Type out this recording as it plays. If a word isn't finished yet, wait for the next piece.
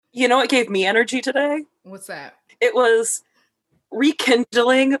You know what gave me energy today? What's that? It was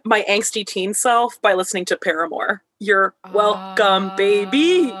rekindling my angsty teen self by listening to Paramore. You're welcome,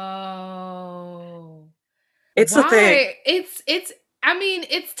 baby. It's a thing. It's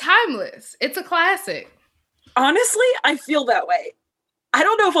timeless. It's a classic. Honestly, I feel that way. I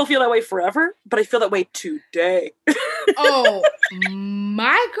don't know if I'll feel that way forever, but I feel that way today. Oh,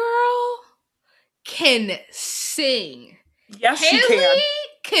 my girl can sing. Yes, Haley she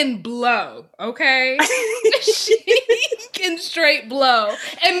can blow, okay? She can straight blow.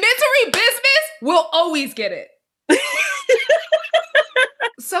 And Misery Business will always get it.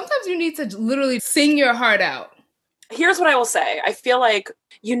 Sometimes you need to literally sing your heart out. Here's what I will say. I feel like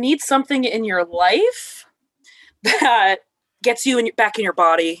you need something in your life that gets you back in your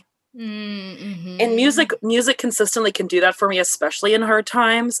body. Mm-hmm. And music consistently can do that for me, especially in hard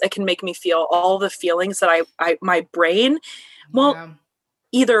times. It can make me feel all the feelings that my brain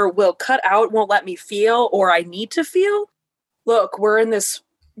either will cut out, won't let me feel, or I need to feel. Look, we're in this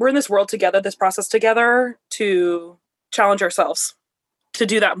world together, this process together to challenge ourselves to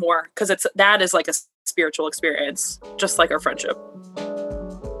do that more, because that is like a spiritual experience, just like our friendship.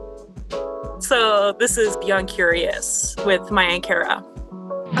 So this is Beyond Curious with Maya and Kara,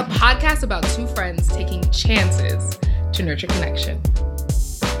 a podcast about two friends taking chances to nurture connection.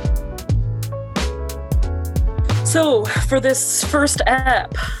 So for this first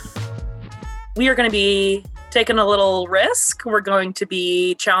ep, we are going to be taking a little risk. We're going to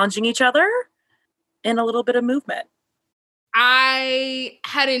be challenging each other in a little bit of movement. I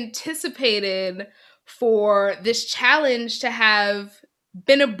had anticipated for this challenge to have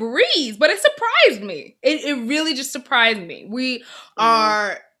been a breeze, but it surprised me. It really just surprised me. We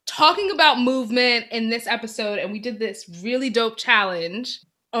are talking about movement in this episode, and we did this really dope challenge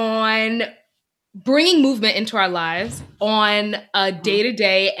on bringing movement into our lives on a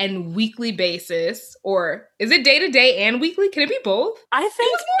day-to-day and weekly basis. Or is it day-to-day and weekly? Can it be both? I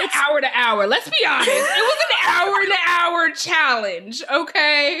think it's hour to hour. Let's be honest. It was an hour-to-hour challenge,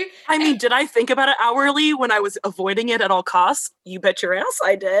 okay? I mean, did I think about it hourly when I was avoiding it at all costs? You bet your ass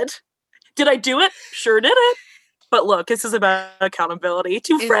I did. Did I do it? Sure did it. But look, this is about accountability.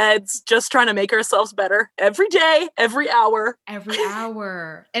 Two friends just trying to make ourselves better every day, every hour. Every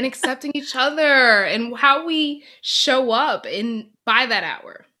hour. And accepting each other and how we show up by that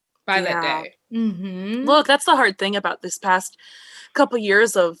hour, by that day. Mm-hmm. Look, that's the hard thing about this past couple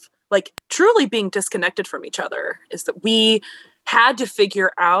years of like truly being disconnected from each other, is that we had to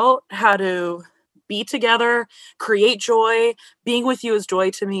figure out how to be together, create joy. Being with you is joy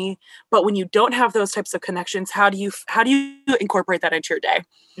to me. But when you don't have those types of connections, how do you incorporate that into your day?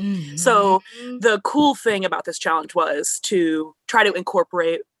 Mm-hmm. So the cool thing about this challenge was to try to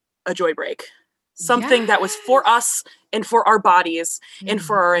incorporate a joy break, something that was for us and for our bodies and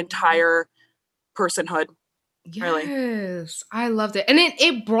for our entire personhood. Yes, really. I loved it. And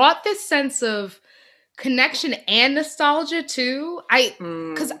it brought this sense of connection and nostalgia too.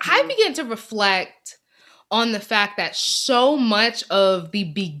 Because I began to reflect on the fact that so much of the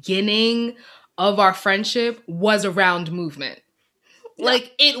beginning of our friendship was around movement. Yeah.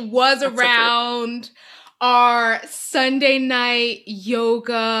 Like it was around our Sunday night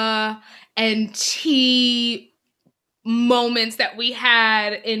yoga and tea moments that we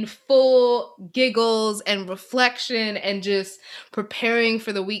had in full giggles and reflection and just preparing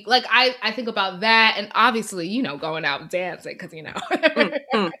for the week. Like I think about that, and obviously, going out dancing because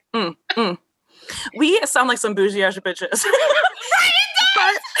we sound like some bougie ass bitches.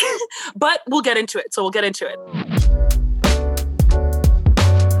 Right, but we'll get into it. So we'll get into it.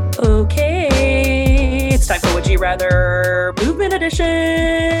 Okay, it's time for Would You Rather Movement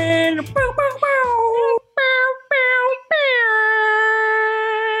Edition.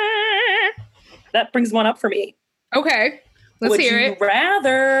 That brings one up for me. Okay, let's hear it. Would you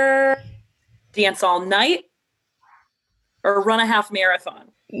rather dance all night or run a half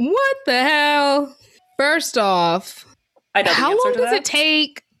marathon? What the hell? First off, how long does it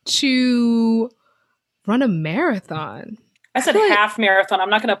take to run a marathon? I said half marathon. I'm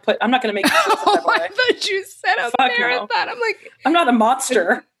not going to make I thought you said a marathon. No. I'm not a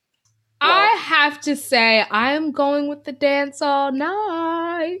monster. I have to say I'm going with the dance all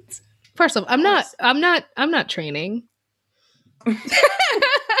night. First off, I'm not training. And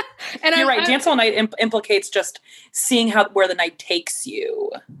you're right. Dance all night implicates just seeing where the night takes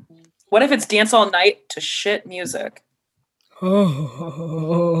you. What if it's dance all night to shit music?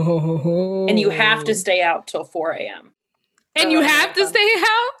 Oh. And you have to stay out till 4 a.m. And you have to stay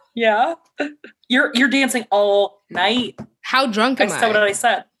out? Yeah. You're dancing all night. How drunk am I? That's what I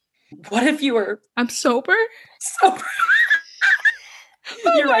said. What if you were... I'm sober? Sober.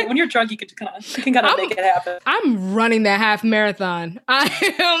 You're right. When you're drunk, you can kind of make it happen. I'm running that half marathon.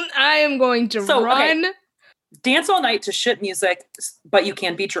 I am going to run. Okay. Dance all night to shit music, but you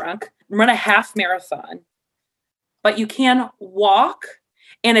can be drunk. Run a half marathon, but you can walk,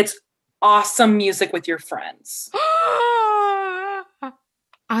 and it's awesome music with your friends.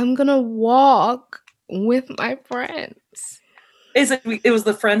 I'm gonna walk with my friends. It was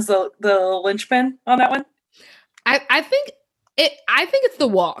the friends, the linchpin on that one? I think it's the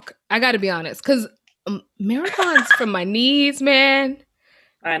walk. I got to be honest, because marathons for my knees, man.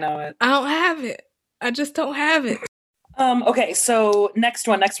 I know it. I don't have it. I just don't have it. Okay, so next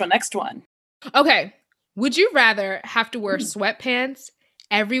one. Okay, would you rather have to wear sweatpants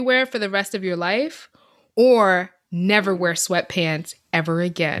everywhere for the rest of your life, or never wear sweatpants ever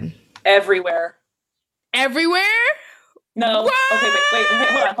again? Everywhere. Everywhere? No. What? Okay, wait.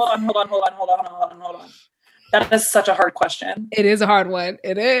 Hold on. That is such a hard question. It is a hard one.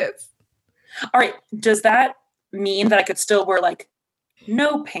 It is. All right. Does that mean that I could still wear like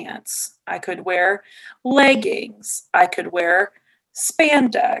no pants? I could wear leggings. I could wear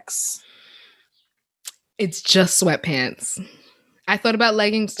spandex. It's just sweatpants. I thought about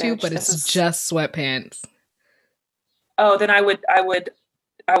leggings too, but it's just sweatpants. Oh, then I would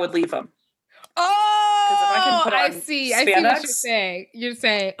leave them. Oh, if I can put on I see what you're saying. You're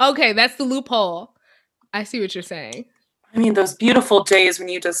saying, okay, that's the loophole. I see what you're saying. I mean, those beautiful days when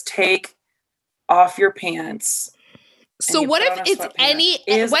you just take off your pants. So what if it's any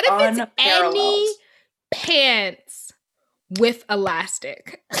pants with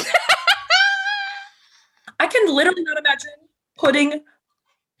elastic? I can literally not imagine putting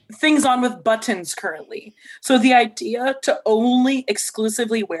things on with buttons currently. So the idea to only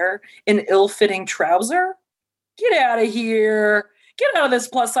exclusively wear an ill-fitting trouser? Get out of here. Get out of this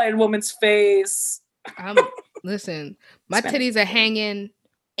plus-size woman's face. Listen, my titties are hanging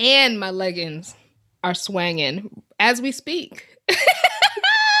and my leggings are swanging as we speak.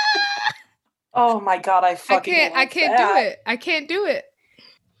 Oh my God, I can't do it. I can't do it.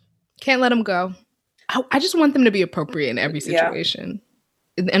 Can't let them go. I just want them to be appropriate in every situation.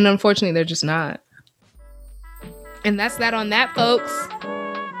 Yeah. And unfortunately, they're just not. And that's that on that, folks.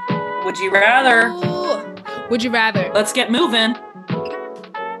 Would you rather? Ooh. Would you rather? Let's get moving.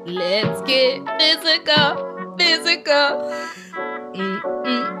 Let's get physical.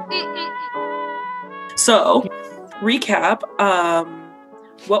 So, recap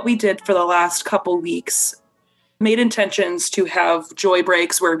what we did for the last couple weeks. Made intentions to have joy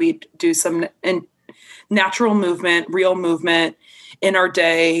breaks where we do some natural movement, real movement in our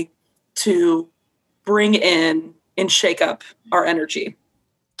day to bring in and shake up our energy.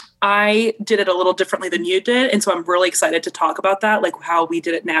 I did it a little differently than you did. And so I'm really excited to talk about that, like how we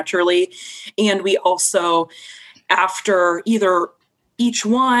did it naturally. And we also, after either each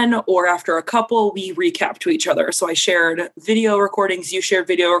one or after a couple, we recap to each other. So I shared video recordings, you shared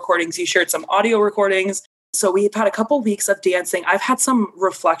video recordings, you shared some audio recordings. So we've had a couple weeks of dancing. I've had some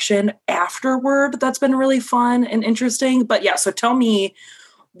reflection afterward that's been really fun and interesting. But yeah, so tell me,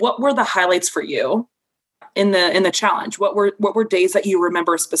 what were the highlights for you in the challenge? What were days that you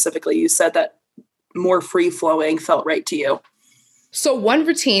remember specifically? You said that more free flowing felt right to you. So one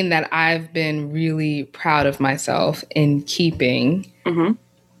routine that I've been really proud of myself in keeping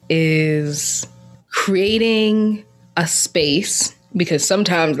is creating a space, because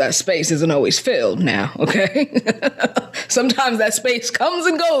sometimes that space isn't always filled now, okay? Sometimes that space comes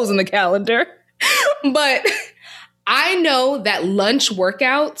and goes in the calendar. But I know that lunch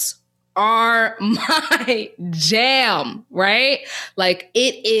workouts are my jam, right? Like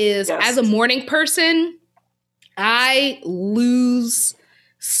it is, as a morning person, I lose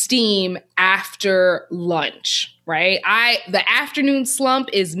steam after lunch, right? The afternoon slump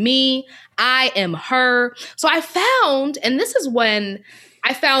is me. I am her. So I found, and this is when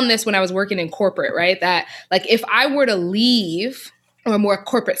I found this when I was working in corporate, right? That like if I were to leave, or a more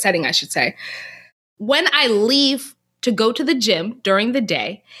corporate setting, I should say, when I leave to go to the gym during the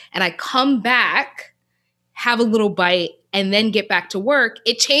day and I come back, have a little bite, and then get back to work,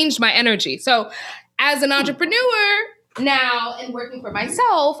 it changed my energy. So as an entrepreneur now and working for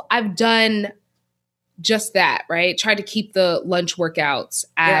myself, I've done just that, right? Try to keep the lunch workouts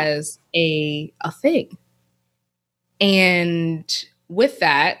as a thing. And with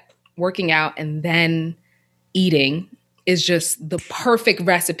that, working out and then eating is just the perfect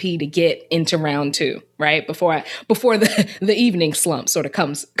recipe to get into round two, right? Before the evening slump sort of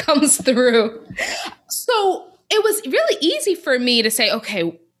comes through. So it was really easy for me to say,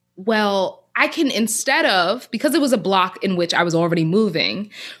 okay, well, I can, instead of, because it was a block in which I was already moving,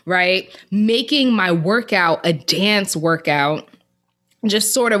 right? Making my workout a dance workout,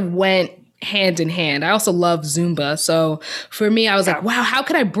 just sort of went hand in hand. I also love Zumba. So for me, I was like, wow, how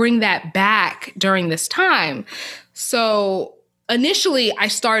could I bring that back during this time? So initially I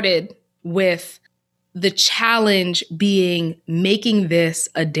started with the challenge being making this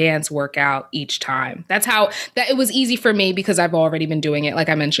a dance workout each time. That's how that it was easy for me because I've already been doing it, like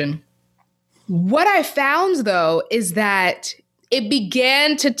I mentioned. What I found though is that it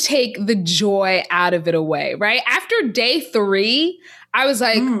began to take the joy out of it away, right? After day 3, I was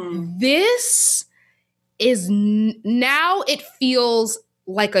like, this is now it feels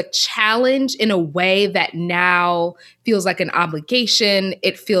like a challenge in a way that now feels like an obligation.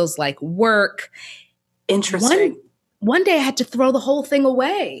 It feels like work. Interesting. One day I had to throw the whole thing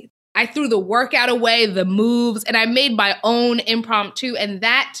away. I threw the workout away, the moves, and I made my own impromptu. And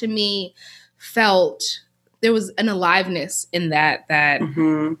that to me felt, there was an aliveness in that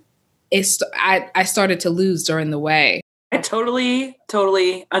I started to lose during the way. I totally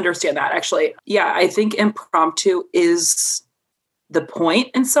understand that, actually. Yeah, I think impromptu is the point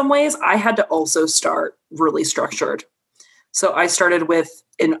in some ways. I had to also start really structured. So I started with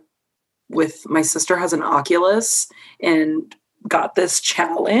my sister has an Oculus and got this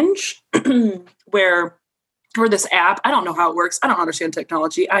challenge where this app, I don't know how it works. I don't understand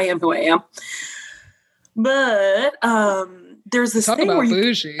technology. I am who I am. But there's this thing where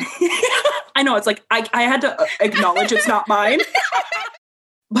bougie. I know, it's like I had to acknowledge it's not mine.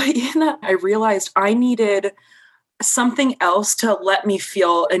 But in that, I realized I needed something else to let me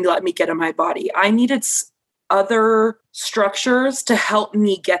feel and let me get in my body. I needed other structures to help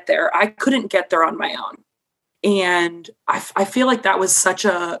me get there. I couldn't get there on my own. And I feel like that was such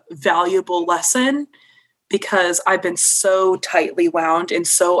a valuable lesson because I've been so tightly wound and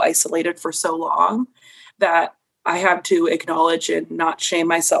so isolated for so long that I have to acknowledge and not shame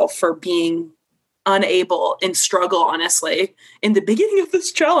myself for being unable and struggle, honestly. In the beginning of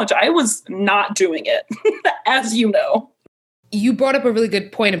this challenge, I was not doing it, as you know. You brought up a really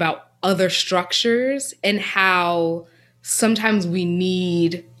good point about other structures and how sometimes we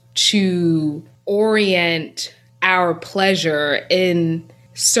need to orient our pleasure in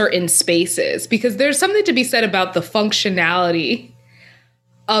certain spaces because there's something to be said about the functionality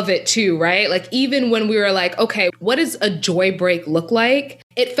of it too, right? Like even when we were like, okay, what does a joy break look like?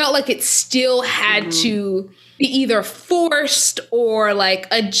 It felt like it still had to be either forced or like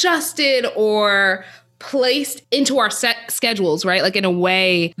adjusted or placed into our set schedules, right? Like in a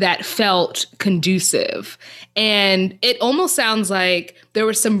way that felt conducive. And it almost sounds like there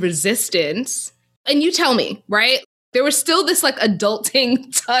was some resistance. And you tell me, right? There was still this like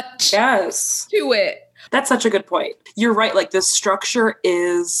adulting touch to it. That's such a good point. You're right. Like this structure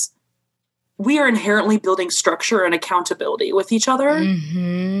we are inherently building structure and accountability with each other.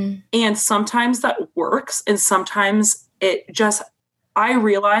 Mm-hmm. And sometimes that works. And sometimes I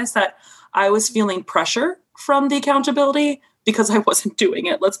realized that I was feeling pressure from the accountability because I wasn't doing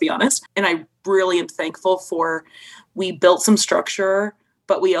it, let's be honest. And I really am thankful we built some structure,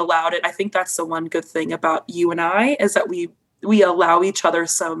 but we allowed it. I think that's the one good thing about you and I is that we allow each other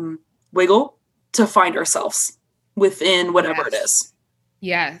some wiggle to find ourselves within whatever it is.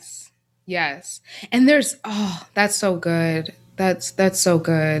 Yes. And there's, that's so good. That's so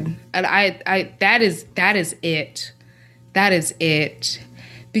good. And that is it. That is it.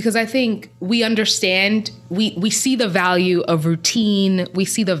 Because I think we understand, we see the value of routine, we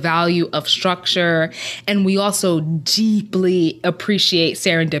see the value of structure, and we also deeply appreciate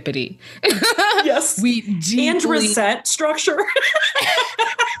serendipity. Yes. And resent structure.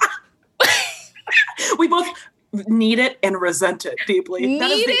 We both need it and resent it deeply.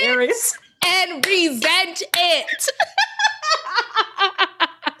 That is the Aries. And resent it.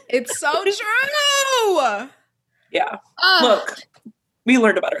 It's so true. Yeah. Look, we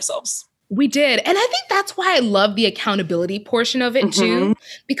learned about ourselves. We did. And I think that's why I love the accountability portion of it too.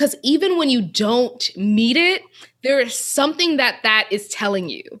 Because even when you don't meet it, there is something that is telling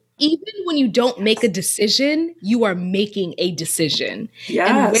you. Even when you don't make a decision, you are making a decision. Yes.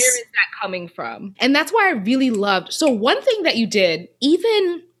 And where is that coming from? And that's why I really loved. So one thing that you did,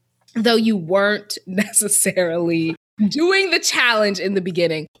 even though you weren't necessarily doing the challenge in the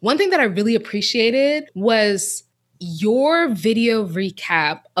beginning, one thing that I really appreciated was your video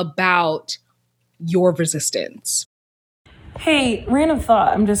recap about your resistance. Hey, random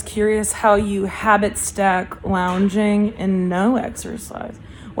thought. I'm just curious how you habit stack lounging and no exercise.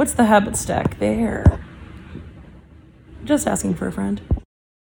 What's the habit stack there? Just asking for a friend.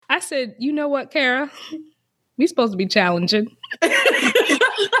 I said, you know what, Kara? We supposed to be challenging.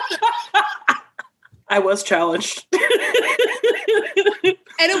 I was challenged.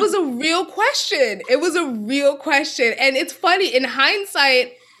 And it was a real question. It was a real question. And it's funny, in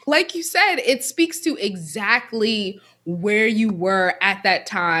hindsight, like you said, it speaks to exactly where you were at that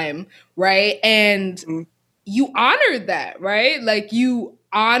time, right? And you honored that, right? Like you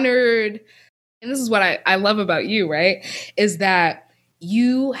honored, and this is what I love about you, right? Is that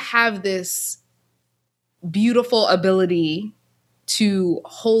you have this beautiful ability to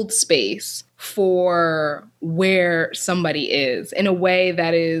hold space for where somebody is in a way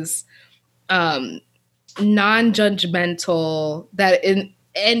that is non-judgmental,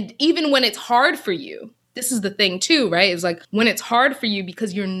 and even when it's hard for you, this is the thing too, right? Is like when it's hard for you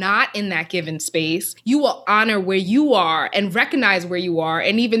because you're not in that given space, you will honor where you are and recognize where you are,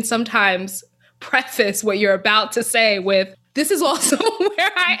 and even sometimes preface what you're about to say with, this is also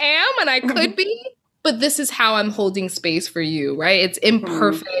where I am and I could be, but this is how I'm holding space for you, right? It's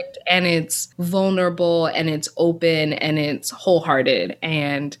imperfect and it's vulnerable and it's open and it's wholehearted.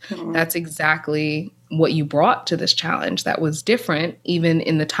 And that's exactly what you brought to this challenge that was different, even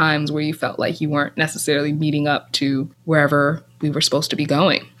in the times where you felt like you weren't necessarily meeting up to wherever we were supposed to be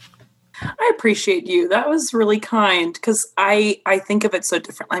going. I appreciate you. That was really kind, because I think of it so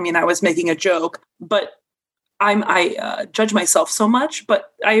differently. I mean, I was making a joke, but I judge myself so much,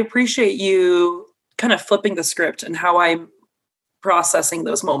 but I appreciate you kind of flipping the script and how I'm processing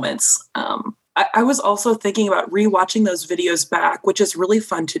those moments. I was also thinking about rewatching those videos back, which is really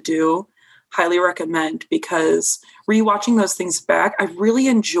fun to do. Highly recommend, because rewatching those things back, I really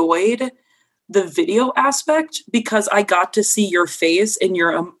enjoyed the video aspect because I got to see your face and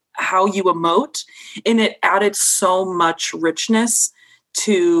your how you emote, and it added so much richness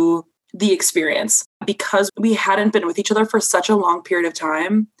to the experience. Because we hadn't been with each other for such a long period of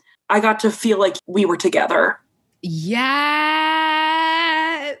time, I got to feel like we were together. Yeah.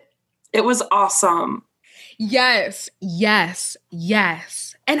 It was awesome. Yes.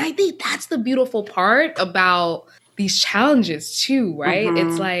 And I think that's the beautiful part about these challenges too, right?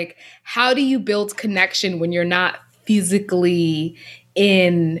 It's like, how do you build connection when you're not physically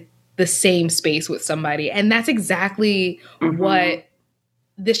in the same space with somebody? And that's exactly what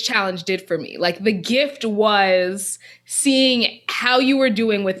this challenge did for me. Like, the gift was seeing how you were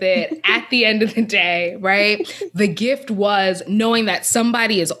doing with it at the end of the day, right? The gift was knowing that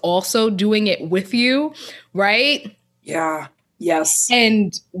somebody is also doing it with you, right? Yeah. Yes.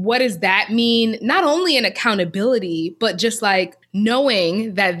 And what does that mean? Not only in accountability, but just like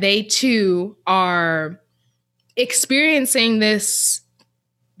knowing that they too are experiencing this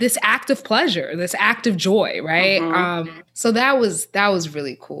act of pleasure, this act of joy, right? So that was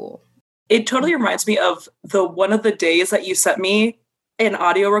really cool. It totally reminds me of one of the days that you sent me an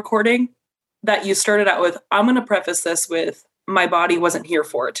audio recording that you started out with, I'm going to preface this with, my body wasn't here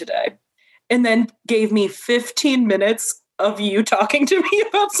for it today. And then gave me 15 minutes of you talking to me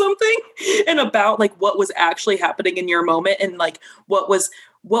about something and about like what was actually happening in your moment, and like what was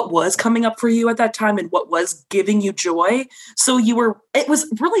coming up for you at that time and what was giving you joy. So it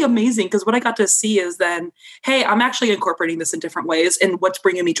was really amazing, because what I got to see is then, hey, I'm actually incorporating this in different ways, and what's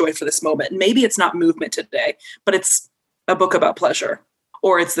bringing me joy for this moment. And maybe it's not movement today, but it's a book about pleasure,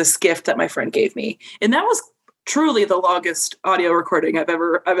 or it's this gift that my friend gave me. And that was truly the longest audio recording I've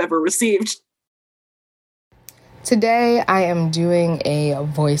ever received. Today, I am doing a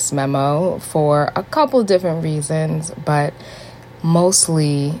voice memo for a couple different reasons, but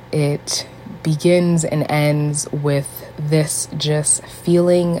mostly it begins and ends with this just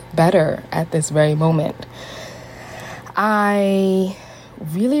feeling better at this very moment. I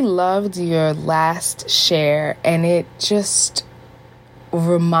really loved your last share, and it just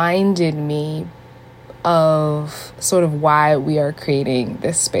reminded me of sort of why we are creating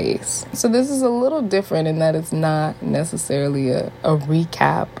this space. So this is a little different in that it's not necessarily a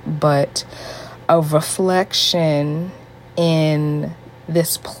recap, but a reflection in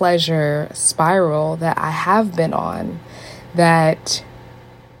this pleasure spiral that I have been on that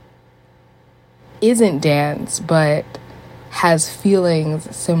isn't dance, but has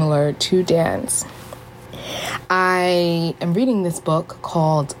feelings similar to dance. I am reading this book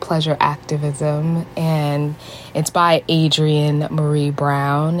called Pleasure Activism, and it's by Adrienne Maree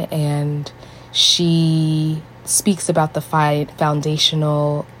Brown, and she speaks about the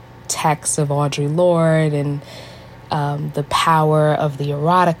foundational texts of Audre Lorde and the power of the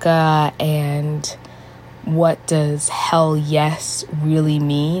erotica, and what does hell yes really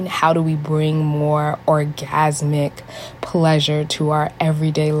mean? How do we bring more orgasmic pleasure to our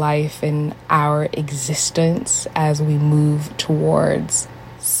everyday life and our existence as we move towards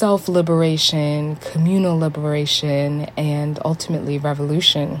self-liberation, communal liberation, and ultimately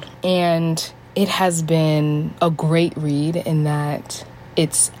revolution? And it has been a great read in that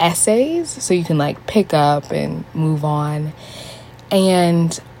it's essays, so you can like pick up and move on.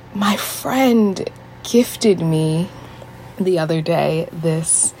 And my friend gifted me the other day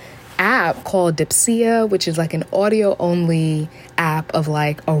this app called Dipsia, which is like an audio only app of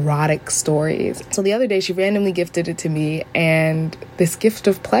like erotic stories. So the other day she randomly gifted it to me, and this gift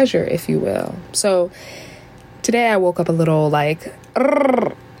of pleasure, if you will. So today I woke up a little like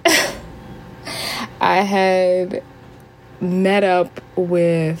I had met up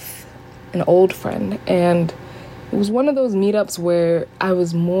with an old friend, and it was one of those meetups where I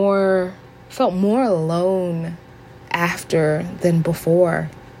felt more alone after than before,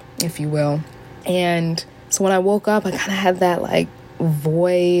 if you will. And so when I woke up, I kind of had that like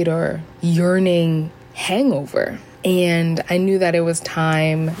void or yearning hangover. And I knew that it was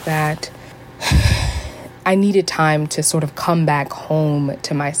time that I needed time to sort of come back home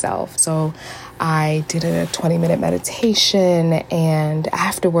to myself. So I did a 20-minute meditation, and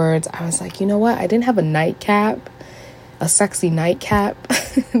afterwards I was like, you know what? I didn't have a sexy nightcap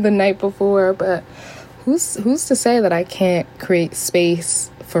the night before, but who's to say that I can't create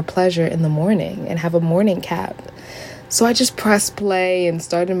space for pleasure in the morning and have a morning cap? So I just pressed play and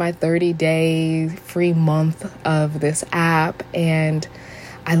started my 30-day free month of this app, and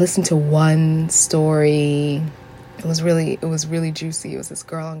I listened to one story. It was really juicy. It was this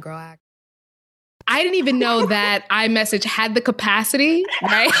girl on girl act. I didn't even know that iMessage had the capacity,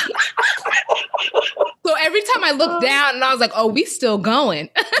 right? So every time I looked down and I was like, oh, we still going.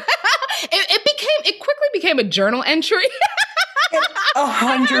 It quickly became a journal entry.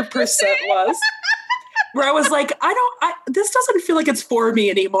 100% was. Where I was like, this doesn't feel like it's for me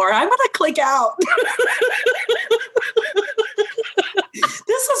anymore. I'm going to click out.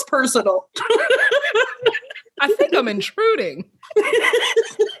 This is personal. I think I'm intruding.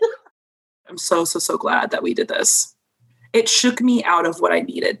 I'm so glad that we did this. It shook me out of what I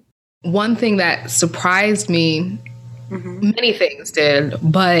needed. One thing that surprised me, many things did,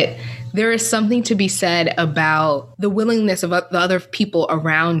 but there is something to be said about the willingness of the other people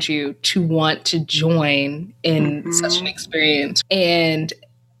around you to want to join in such an experience. And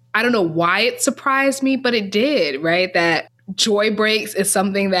I don't know why it surprised me, but it did, right? That joy breaks is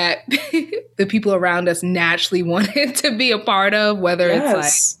something that the people around us naturally wanted to be a part of, whether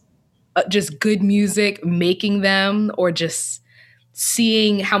it's like just good music, making them, or just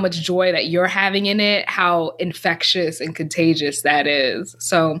seeing how much joy that you're having in it, how infectious and contagious that is.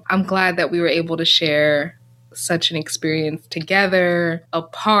 So I'm glad that we were able to share such an experience together,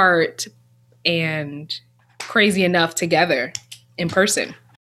 apart, and crazy enough together in person.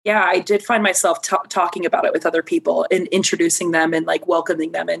 Yeah, I did find myself talking about it with other people and introducing them and like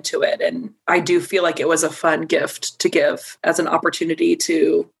welcoming them into it. And I do feel like it was a fun gift to give as an opportunity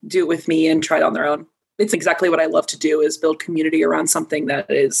to do it with me and try it on their own. It's exactly what I love to do, is build community around something that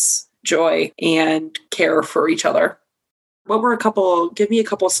is joy and care for each other. Give me a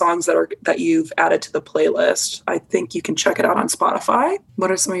couple songs that you've added to the playlist. I think you can check it out on Spotify.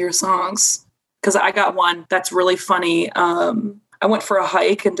 What are some of your songs? Because I got one that's really funny. I went for a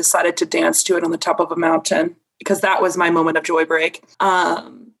hike and decided to dance to it on the top of a mountain because that was my moment of joy break.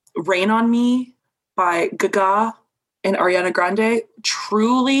 Rain on Me by Gaga and Ariana Grande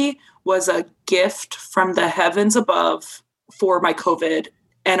truly was a gift from the heavens above for my COVID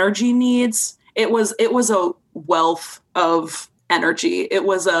energy needs. It was a wealth of energy. It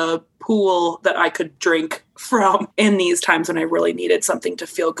was a pool that I could drink from in these times when I really needed something to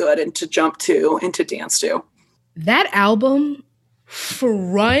feel good and to jump to and to dance to. That album,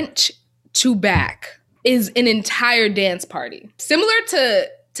 front to back, is an entire dance party. Similar to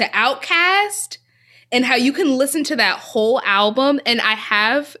Outkast, and how you can listen to that whole album, and I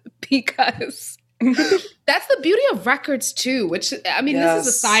have, because that's the beauty of records too, which, I mean, This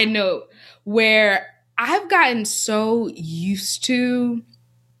is a side note where I've gotten so used to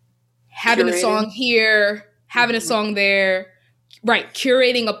having a song here, having a song there, right,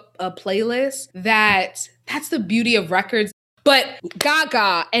 curating a playlist, that's the beauty of records. But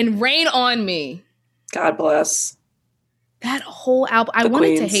Gaga and Rain on Me. God bless. That whole album, I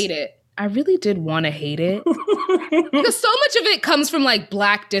wanted to hate it. I really did want to hate it. Because so much of it comes from like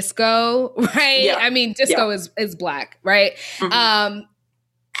black disco, right? Yeah. I mean, disco is black, right?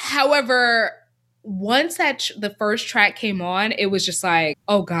 However, once the first track came on, it was just like,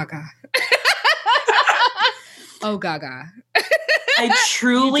 oh, Gaga. Oh, Gaga. I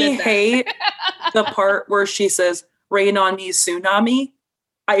truly hate the part where she says, rain on me, tsunami.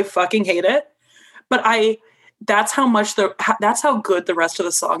 I fucking hate it. But that's how good the rest of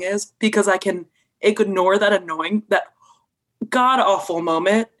the song is, because I can ignore that god awful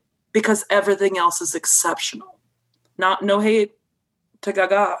moment because everything else is exceptional. No hate, to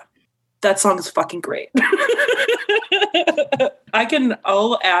Gaga. That song is fucking great.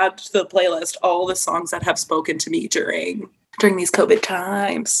 I'll add to the playlist all the songs that have spoken to me during these COVID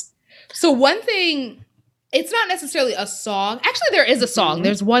times. So one thing, it's not necessarily a song. Actually, there is a song. Mm-hmm.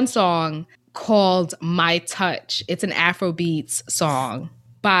 There's one song called My Touch. It's an Afrobeats song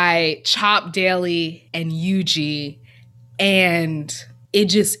by Chop Daily and Yuji. And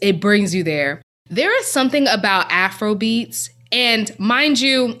it brings you there. There is something about Afrobeats. And mind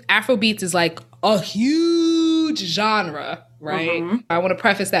you, Afrobeats is like a huge genre, right? Mm-hmm. I want to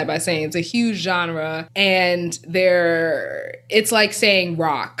preface that by saying it's a huge genre. And it's like saying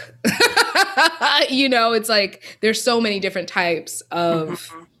rock. You know, it's like there's so many different types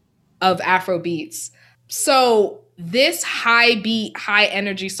of Afrobeats. So this high beat, high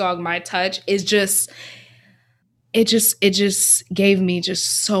energy song, My Touch, is just... It just gave me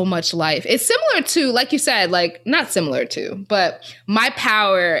just so much life. It's similar to, like you said, like not similar to, but My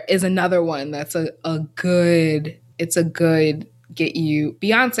Power is another one that's a good get you.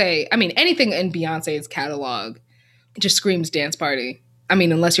 Beyonce, I mean, anything in Beyonce's catalog, it just screams dance party. I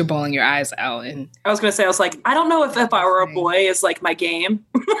mean, unless you're bawling your eyes out. And I was going to say, I don't know if I Were a Boy is like my game,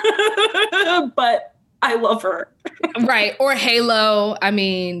 but I love her. Right. Or Halo. I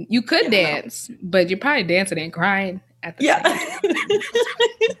mean, you could dance, but you're probably dancing and crying at the same time.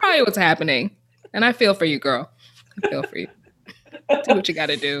 It's probably what's happening. And I feel for you, girl. I feel for you. Do what you got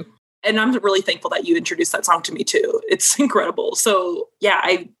to do. And I'm really thankful that you introduced that song to me too. It's incredible. So yeah,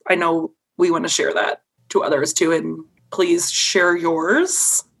 I know we want to share that to others too. And please share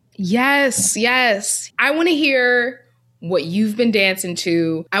yours. Yes. I want to hear what you've been dancing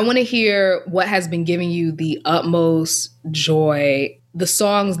to. I want to hear what has been giving you the utmost joy. The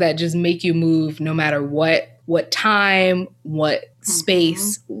songs that just make you move no matter what time, what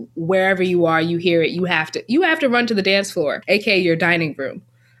space, wherever you are, you hear it. You have to run to the dance floor, aka your dining room.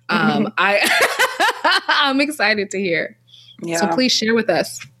 I'm excited to hear. Yeah. So please share with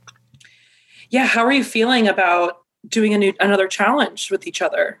us. Yeah, how are you feeling about doing another challenge with each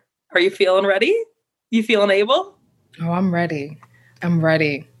other? Are you feeling ready? You feeling able? Oh, I'm ready.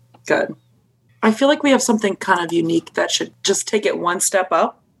 Good. I feel like we have something kind of unique that should just take it one step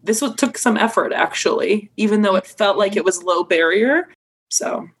up. This took some effort, actually, even though it felt like it was low barrier.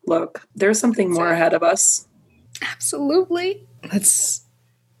 So, look, there's something more ahead of us. Absolutely. Let's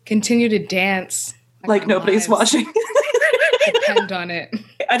continue to dance. Like nobody's watching. Depend on it.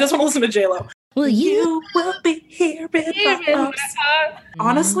 I just want to listen to J-Lo. Well, you will be here in my arms.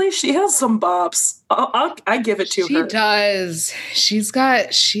 Honestly, she has some bops. I give it to her. She does. She's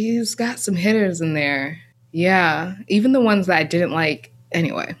got some hitters in there. Yeah. Even the ones that I didn't like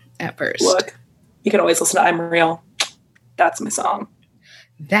anyway at first. Look, you can always listen to I'm Real. That's my song.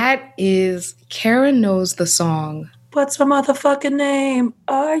 That is Karen knows the song. What's my motherfucking name?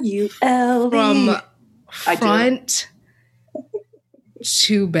 R-U-L-E. From front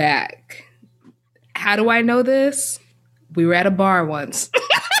to back. How do I know this? We were at a bar once.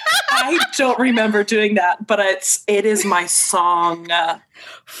 I don't remember doing that, but it is my song.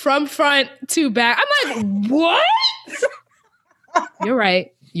 From front to back. I'm like, what? You're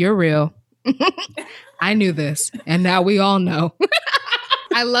right. You're real. I knew this, and now we all know.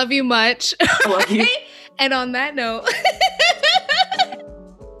 I love you much. I love you. And on that note...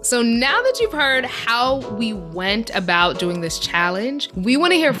 So now that you've heard how we went about doing this challenge, we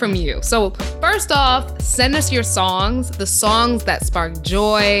want to hear from you. So first off, send us your songs, the songs that spark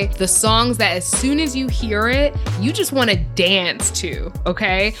joy, the songs that as soon as you hear it, you just want to dance to,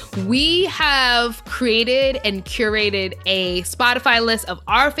 okay? We have created and curated a Spotify list of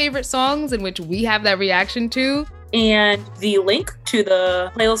our favorite songs in which we have that reaction to. And the link to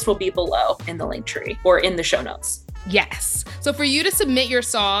the playlist will be below in the link tree or in the show notes. Yes. So for you to submit your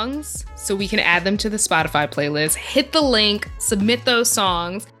songs so we can add them to the Spotify playlist, hit the link, submit those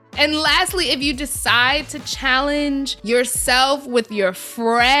songs. And lastly, if you decide to challenge yourself with your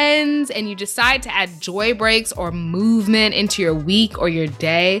friends and you decide to add joy breaks or movement into your week or your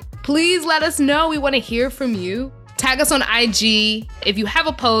day, please let us know. We want to hear from you. Tag us on IG. If you have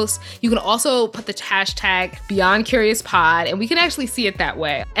a post, you can also put the hashtag BeyondCuriousPod, and we can actually see it that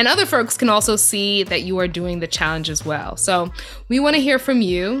way. And other folks can also see that you are doing the challenge as well. So we want to hear from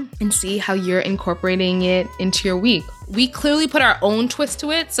you and see how you're incorporating it into your week. We clearly put our own twist to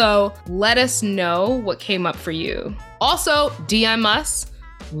it, so let us know what came up for you. Also, DM us.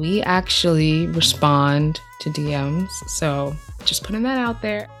 We actually respond to DMs, so just putting that out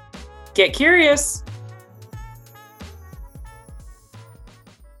there. Get curious.